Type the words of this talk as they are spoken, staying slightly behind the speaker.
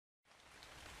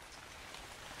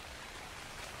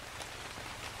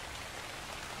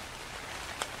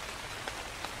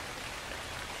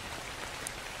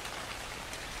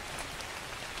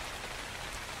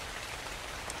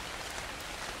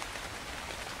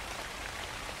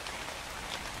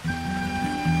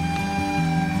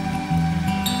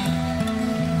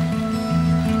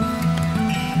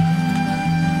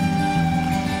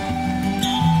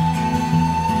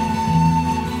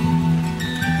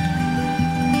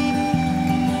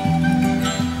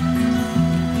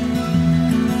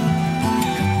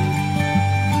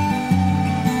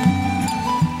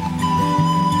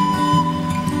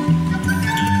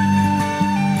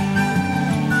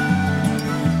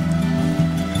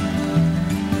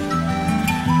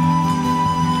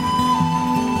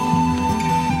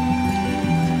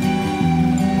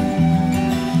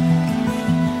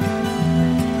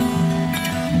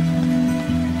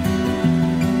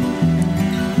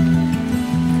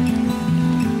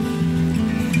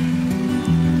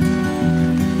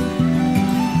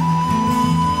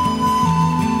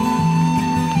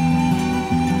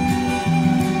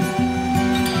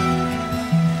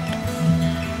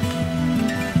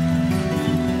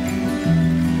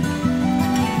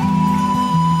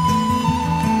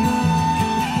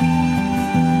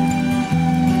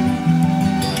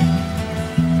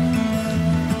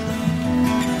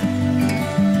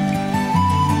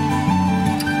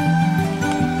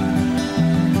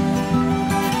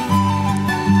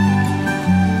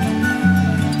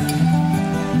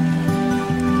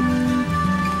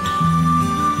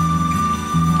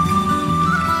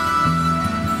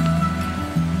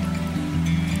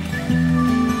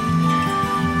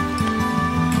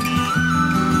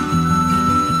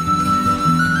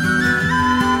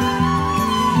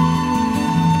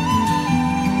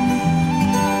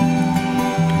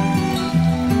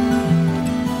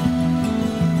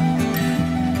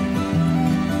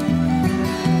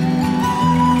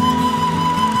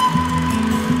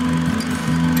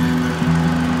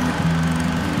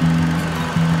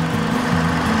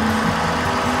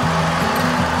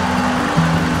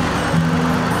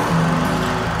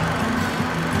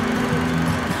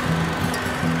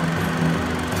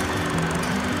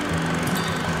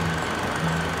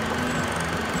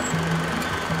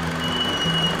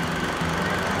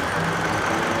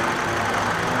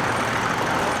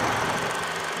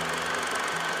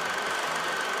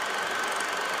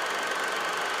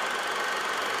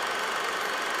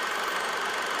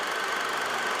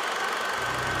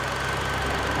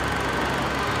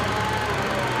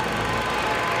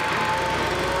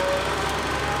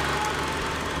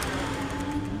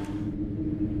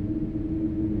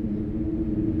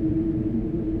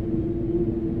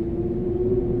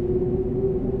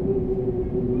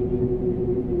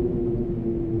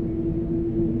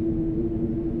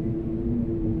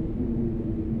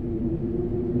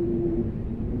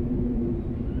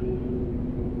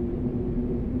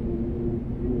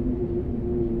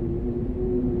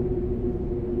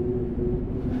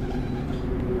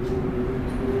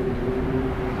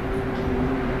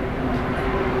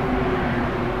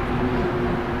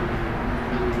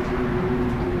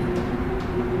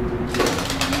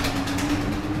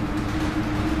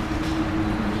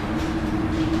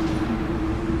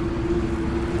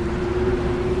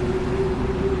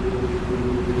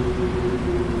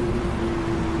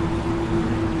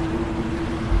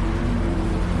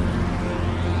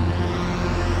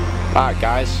Right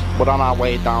guys, we're on our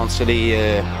way down to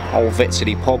the old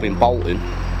Victory pub in Bolton,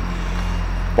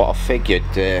 but I figured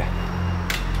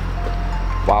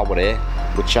while we're here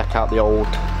we'll check out the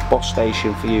old bus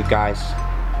station for you guys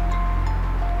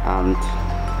and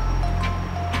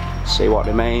see what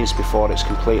remains before it's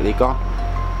completely gone,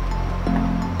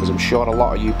 because I'm sure a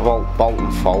lot of you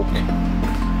Bolton folk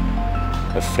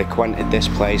have frequented this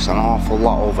place an awful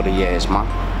lot over the years, man,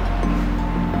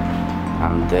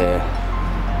 and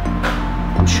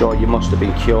I'm sure you must have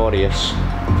been curious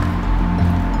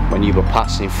when you were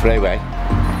passing through, eh?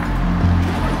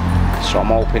 So I'm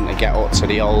hoping to get up to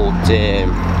the old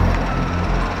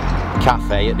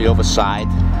cafe at the other side.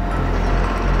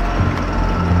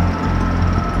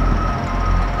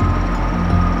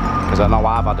 Because I know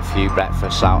I've had a few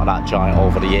breakfasts out of that joint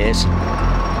over the years.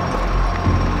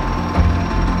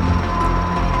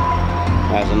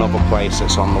 There's another place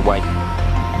that's on the way.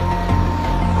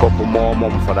 Couple more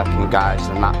months I reckon, guys,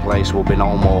 and that place will be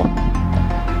no more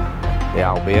the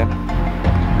Albion.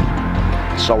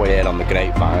 So I hear on the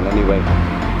grapevine anyway.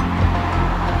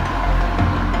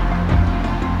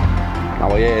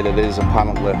 Now I hear that there's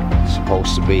apparently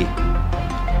supposed to be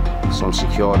some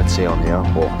security on here,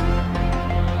 but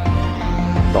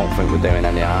don't think we're doing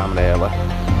any harm really.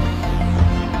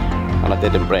 And I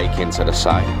didn't break into the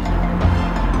site,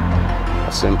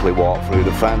 I simply walked through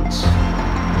the fence.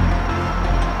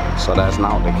 So there's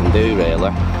nothing they can do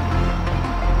really.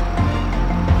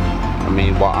 I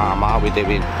mean, what harm are we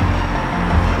doing?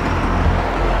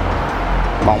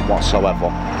 None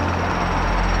whatsoever.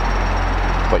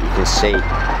 But you can see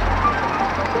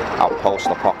how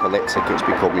post-apocalyptic it's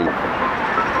becoming.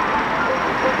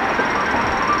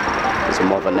 As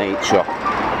Mother Nature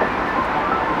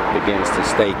begins to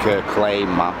stake her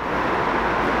claim, man.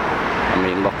 I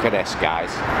mean, look at this,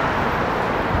 guys.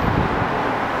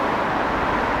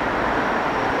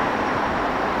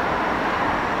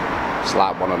 It's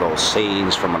like one of those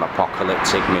scenes from an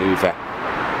apocalyptic movie.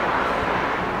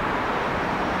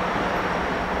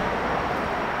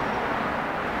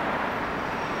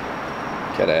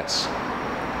 Look at this.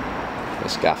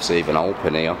 This gaff's even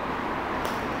open here.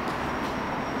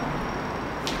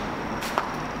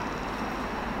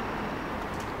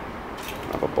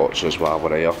 Have a butcher's while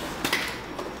we're here.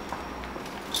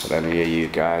 For any of you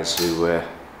guys who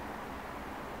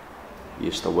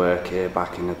used to work here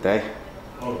back in the day.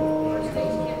 I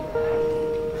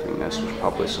think this was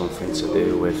probably something to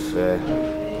do with the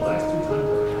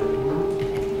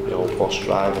old bus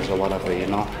drivers or whatever, you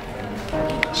know.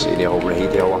 See the old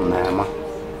radio on there, man.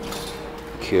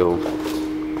 Cool.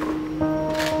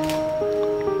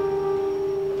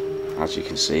 As you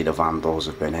can see, the vandals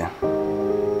have been here.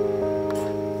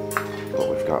 But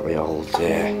we've got the old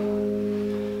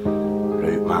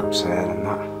route maps there and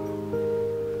that.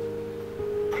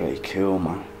 Pretty cool,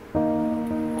 man.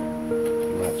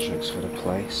 Electrics for the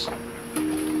place.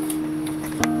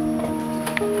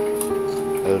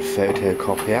 Little photo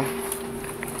copier.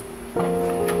 What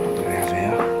do we have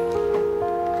here?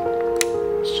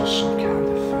 It's just some kind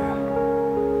of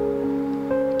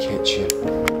kitchen.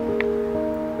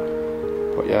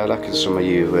 But yeah, I reckon some of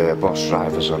you bus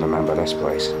drivers will remember this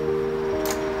place.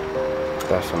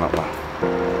 Definitely.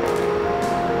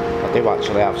 I do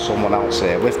actually have someone else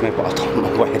here with me, but I don't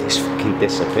know where this fucking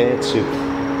disappeared to.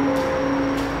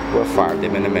 We'll find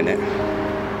him in a minute.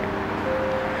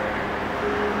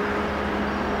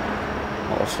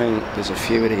 Well, I think there's a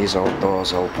few of these old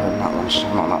doors open. That one's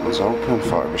open. I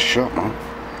thought it was shut, man.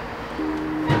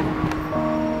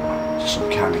 Just some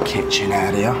kind of kitchen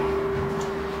area.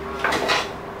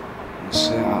 Let's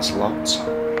see, that's locked.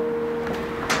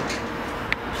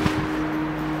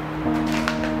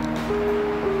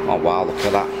 Oh wow, look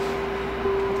at that.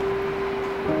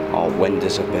 All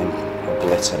windows have been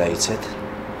obliterated.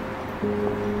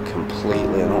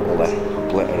 Completely and utterly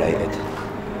obliterated.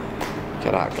 Look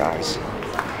at that, guys.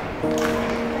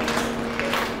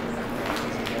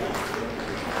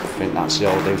 I think that's the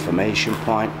old information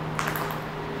point.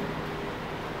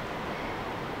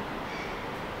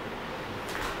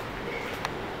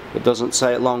 It doesn't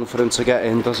take long for them to get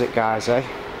in, does it, guys, eh?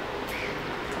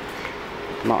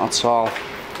 Not at all.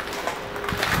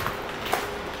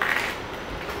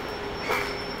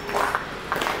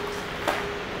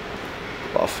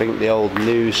 I think the old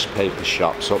newspaper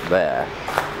shop's up there,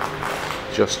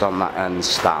 just on that end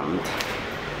stand,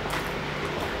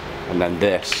 and then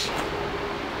this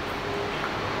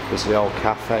was the old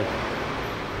cafe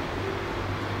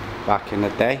back in the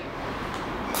day.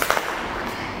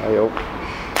 Hey up.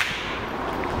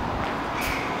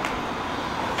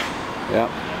 Yeah,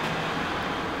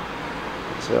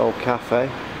 it's the old cafe.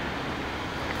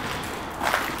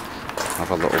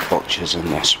 other little butchers in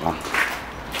this one.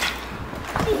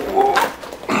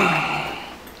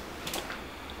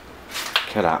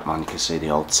 Look at that, man, you can see the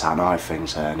old tannoy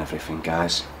things there and everything,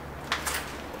 guys.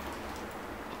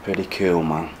 Pretty cool,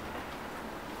 man.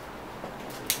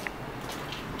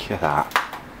 Look at that.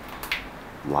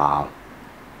 Wow.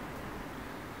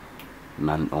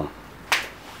 Mental.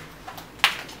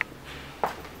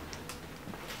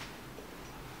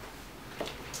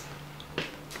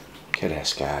 Look at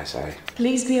this, guys, eh?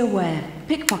 Please be aware,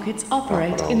 pickpockets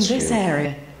operate in this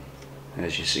area.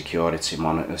 There's your security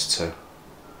monitors too.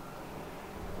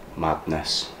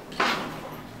 Madness.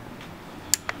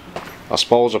 I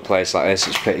suppose a place like this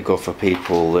is pretty good for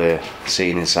people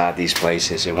seeing inside these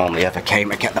places who only ever came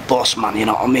to get the bus, man, you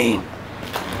know what I mean?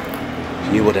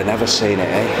 You would have never seen it,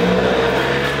 eh?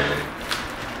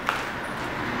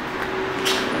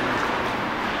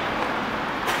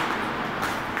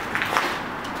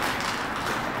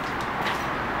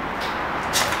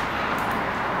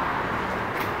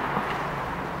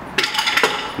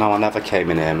 No, I never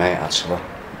came in here, mate, actually.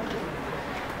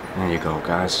 There you go,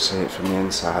 guys, see it from the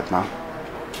inside now.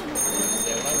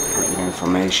 Got your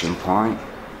information point.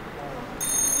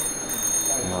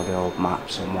 All the old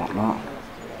maps and whatnot.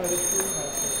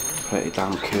 Pretty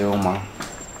damn cool, man.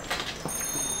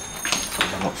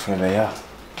 Look through here.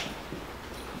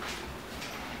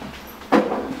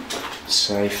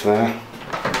 Safe there.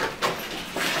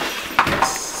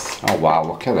 Oh wow,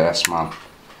 look at this, man.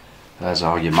 There's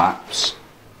all your maps,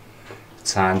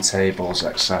 timetables,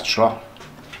 etc.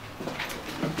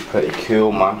 Pretty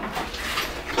cool, man.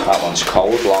 That one's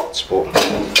cold locked, but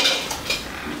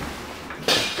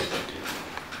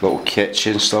little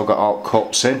kitchen, still got all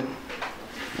cups in.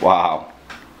 Wow.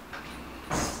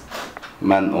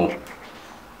 Mental.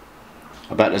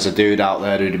 I bet there's a dude out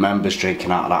there who remembers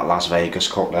drinking out of that Las Vegas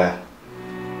cup there.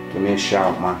 Give me a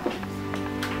shout, man.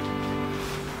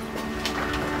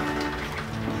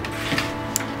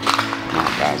 Now,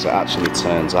 guys, it actually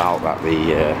turns out that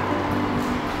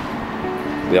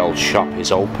the old shop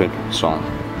is open, so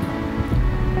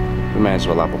we may as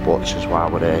well have a butcher's while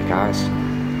we're here, guys.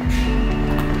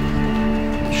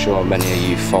 I'm sure many of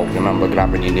you folk remember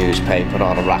grabbing your newspaper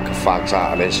or a rack of fags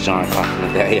out of this joint back in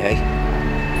the day, eh?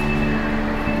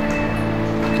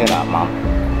 Look at that, man.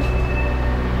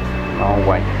 No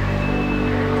way.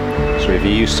 So if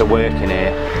you're used to working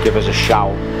here, give us a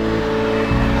shout.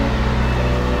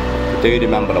 I do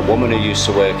remember a woman who used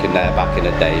to work in there back in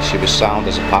the day. She was sound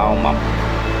as a pound, man.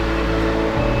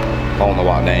 I don't know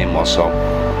what her name was, so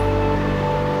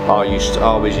I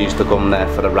always used to come there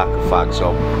for a rack of fags,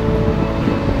 so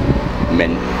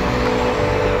mint.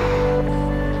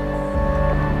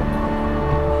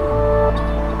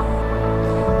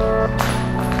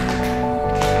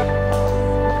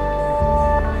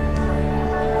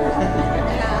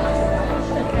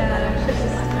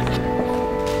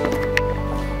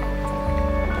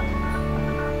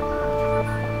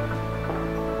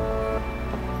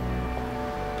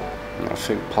 I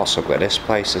think possibly this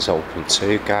place is open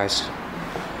too, guys.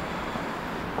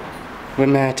 We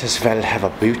might as well have a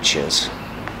butcher's.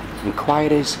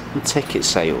 Inquiries and ticket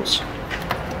sales.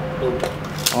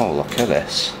 Oh, look at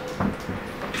this.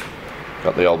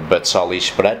 Got the old Bertolli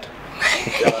spread.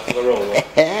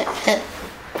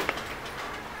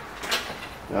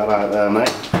 Alright there,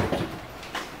 mate.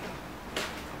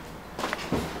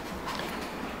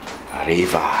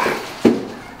 Arriva.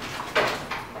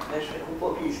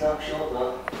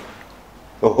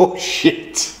 Oh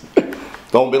shit!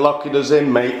 Don't be locking us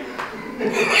in, mate.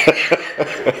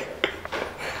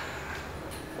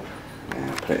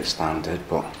 Yeah, pretty standard,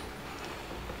 but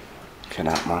look at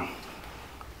that, man.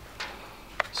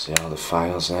 See all the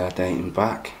files there dating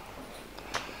back.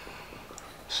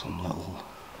 Some little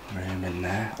room in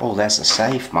there. Oh, there's a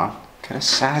safe, man. Look at the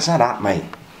size of that, mate.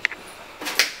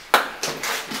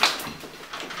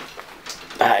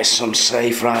 That is some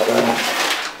safe right there.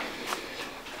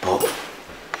 But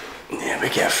yeah, we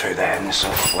get through there in this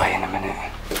other way in a minute.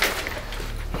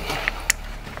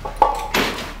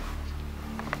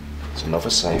 There's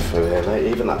another safe through here, mate.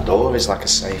 Even that door is like a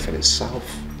safe in itself.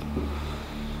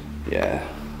 Yeah.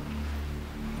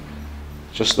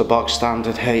 Just the bog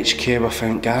standard HQ, I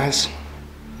think, guys.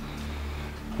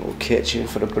 Little kitchen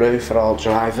for the brew for all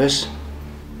drivers.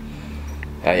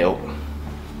 Hey up.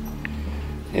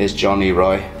 Here's Johnny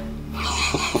Roy.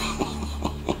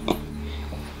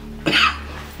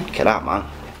 Look at that, man.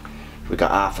 We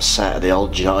got half a set of the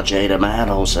old George A.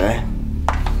 Romero's there.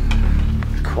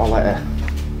 Quality.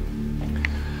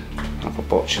 Have a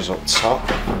butcher's up top.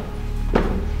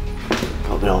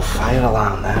 Got the old fire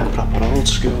alarm there, proper old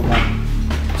school, man.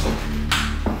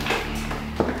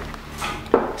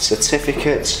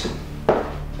 Certificate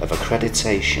of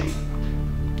Accreditation,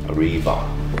 Arriva.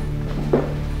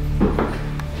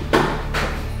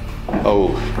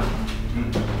 Oh,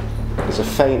 there's a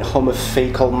faint hum of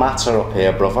fecal matter up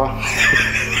here, brother.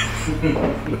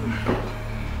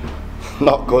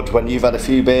 Not good when you've had a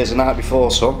few beers the night before,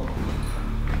 son.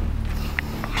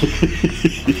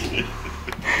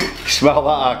 Smell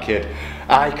that, kid?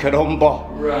 I caramba.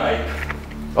 Right.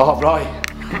 Oh, right.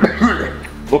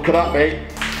 Look at that, mate.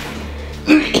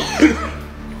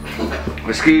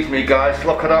 Excuse me, guys.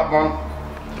 Look at that, man.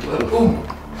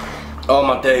 Oh,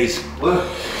 my days.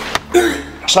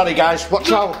 Sorry, guys.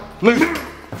 Watch out. Move.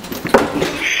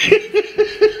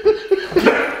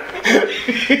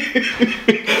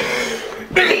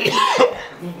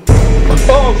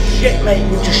 Oh, shit, mate.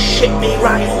 You just shit me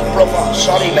right up, brother.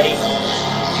 Sorry, mate.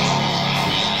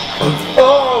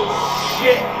 Oh,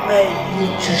 shit, mate. You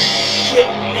just shit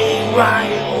me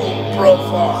right up,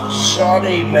 brother.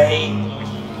 Sorry, mate.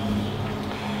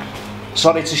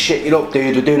 Sorry to shit you up,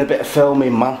 dude. We're doing a bit of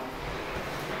filming, man.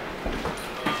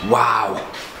 Wow.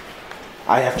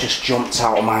 I have just jumped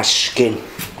out of my skin.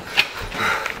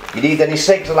 You need any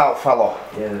cigs out, fella?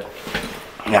 Yeah.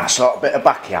 Yeah, sort a bit of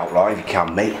backy out, right, if you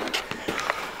can, mate.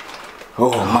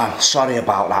 Oh, man, sorry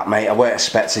about that, mate. I weren't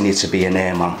expecting you to be in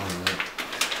here, man.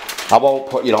 I won't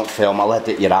put you on film. I'll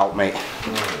edit you out, mate.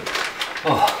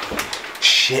 Oh,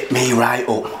 shit me right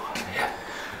up.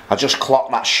 I just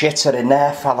clocked that shitter in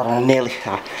there, fella, and I nearly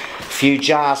had a few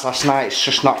jars last night. It's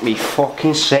just knocked me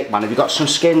fucking sick, man. Have you got some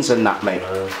skins in that, mate?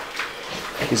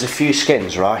 There's a few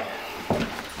skins, right?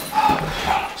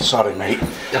 Sorry, mate.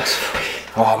 That's fine.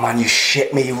 Oh, man, you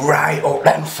shit me right up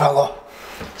then, fella.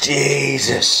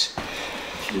 Jesus.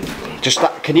 Just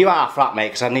that, can you half that, mate?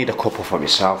 Because I need a couple for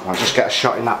myself, man. Just get a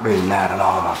shot in that room there and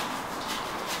all, man.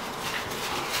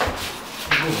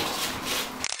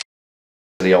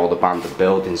 The old abandoned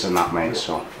buildings and that, mate,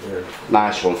 so yeah.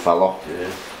 Nice one, fella.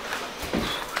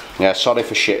 Yeah, sorry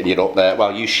for shitting you up there.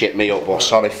 Well, you shit me up, but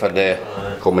sorry for the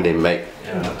coming in, mate.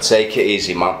 Yeah. Take it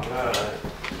easy, man.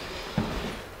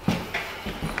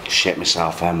 Shit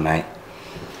myself then, mate.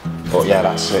 But yeah,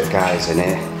 that's it, guys, in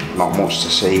here. Not much to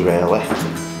see, really.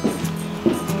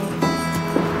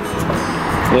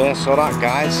 Yeah, so that,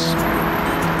 guys,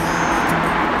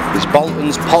 is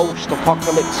Bolton's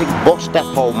post-apocalyptic bus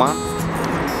depot, man.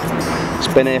 It's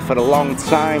been here for a long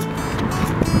time,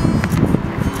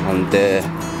 and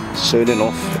soon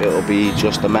enough it'll be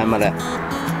just a memory.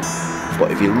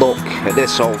 But if you look at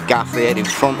this old gaff here in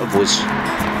front of us,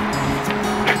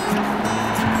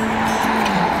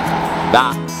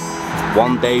 that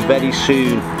one day very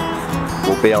soon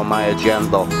will be on my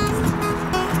agenda.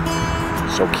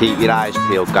 So keep your eyes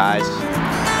peeled, guys.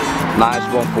 Nice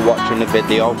one for watching the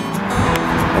video,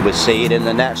 and we'll see you in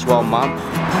the next one, man.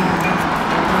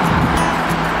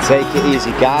 Take it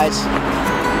easy, guys.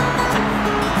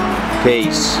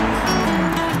 Peace.